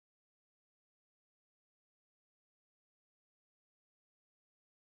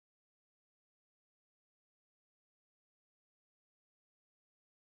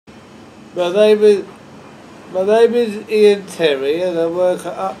My name is my name is Ian Terry, and I work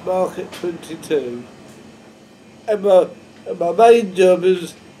at Upmarket 22. And my main job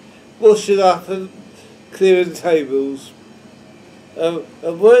is washing up and clearing tables.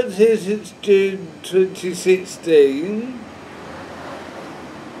 I've worked here since June 2016,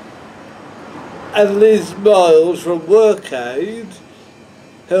 and Liz Miles from Workaid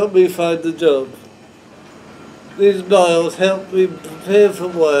helped me find the job. Liz Miles helped me prepare for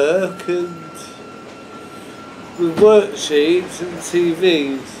work and with worksheets and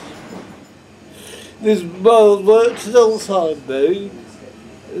CVs. Liz Miles worked alongside me,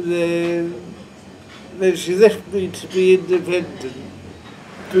 and then she left me to be independent.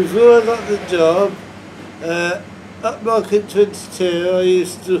 Before I got the job, at Market 22, I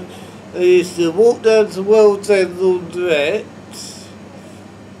used to walk down to World's End Laundrette,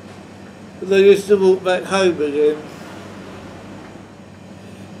 and I used to walk back home again.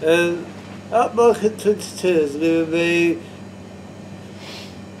 And at Market 22 is going to be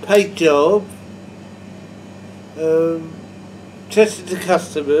paid job, chatting to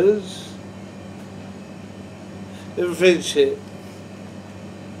customers, and friendship.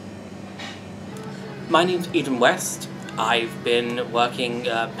 My name's Eden West. I've been working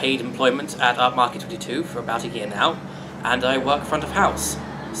paid employment at Upmarket 22 for about a year now, and I work front of house.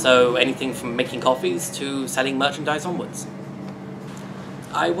 So anything from making coffees to selling merchandise onwards.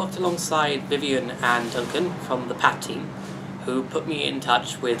 I worked alongside Vivian and Duncan from the PAT team, who put me in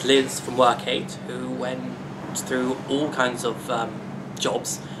touch with Liz from Workaid, who went through all kinds of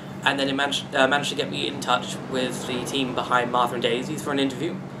jobs, and then it managed to get me in touch with the team behind Martha and Daisy's for an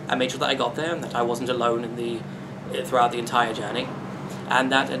interview, and made sure that I got there and that I wasn't alone throughout the entire journey.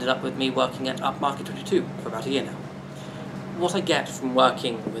 And that ended up with me working at Upmarket 22 for about a year now. What I get from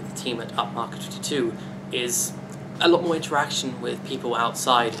working with the team at Upmarket 22 is a lot more interaction with people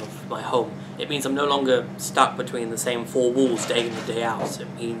outside of my home. It means I'm no longer stuck between the same four walls day in and day out. It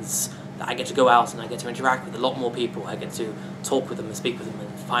means that I get to go out and I get to interact with a lot more people. I get to talk with them and speak with them and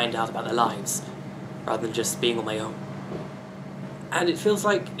find out about their lives, rather than just being on my own. And it feels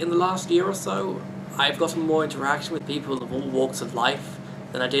like in the last year or so, I've gotten more interaction with people of all walks of life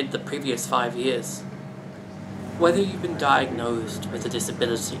than I did the previous 5 years. Whether you've been diagnosed with a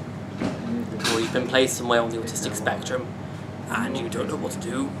disability, or you've been placed somewhere on the autistic spectrum, and you don't know what to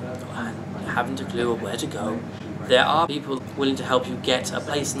do, and haven't a clue of where to go, there are people willing to help you get a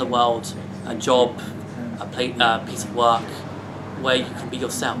place in the world, a job, a piece of work, where you can be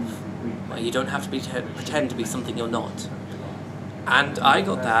yourself, where you don't have to pretend to be something you're not. And I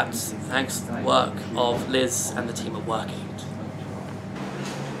got that thanks to the work of Liz and the team at Workaid.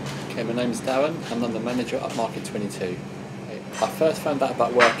 Okay, my name's Darren and I'm the manager at Upmarket 22. I first found out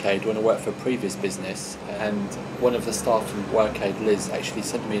about Workaid when I worked for a previous business, and one of the staff from Workaid, Liz, actually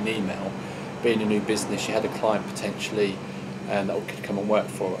sent me an email. Being a new business, she had a client potentially that could come and work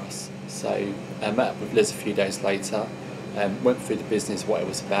for us. So I met up with Liz a few days later, went through the business, what it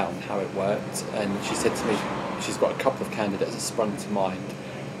was about and how it worked, and she said to me she's got a couple of candidates that sprung to mind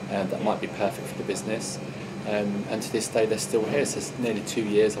that might be perfect for the business. And to this day they're still here, so it's nearly 2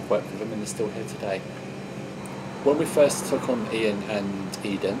 years I've worked with them and they're still here today. When we first took on Ian and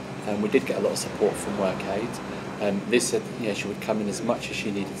Eden, we did get a lot of support from Workaid. Liz said she would come in as much as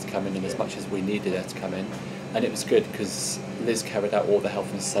she needed to come in and as much as we needed her to come in, and it was good because Liz carried out all the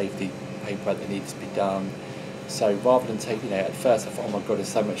health and safety paperwork that needed to be done. So rather than taking at first I thought, oh my god, there's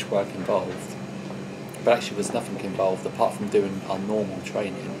so much work involved, but actually there was nothing involved apart from doing our normal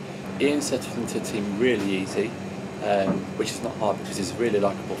training. Ian settled into the team really easy, which is not hard because he's a really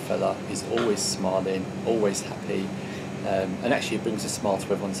likeable fella. He's always smiling, always happy, and actually it brings a smile to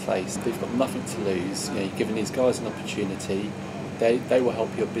everyone's face. They've got nothing to lose. You're giving these guys an opportunity. They will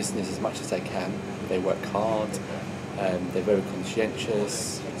help your business as much as they can. They work hard, they're very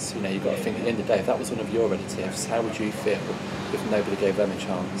conscientious. So, you've got to think at the end of the day, if that was one of your relatives, how would you feel if nobody gave them a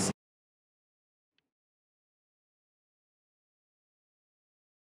chance?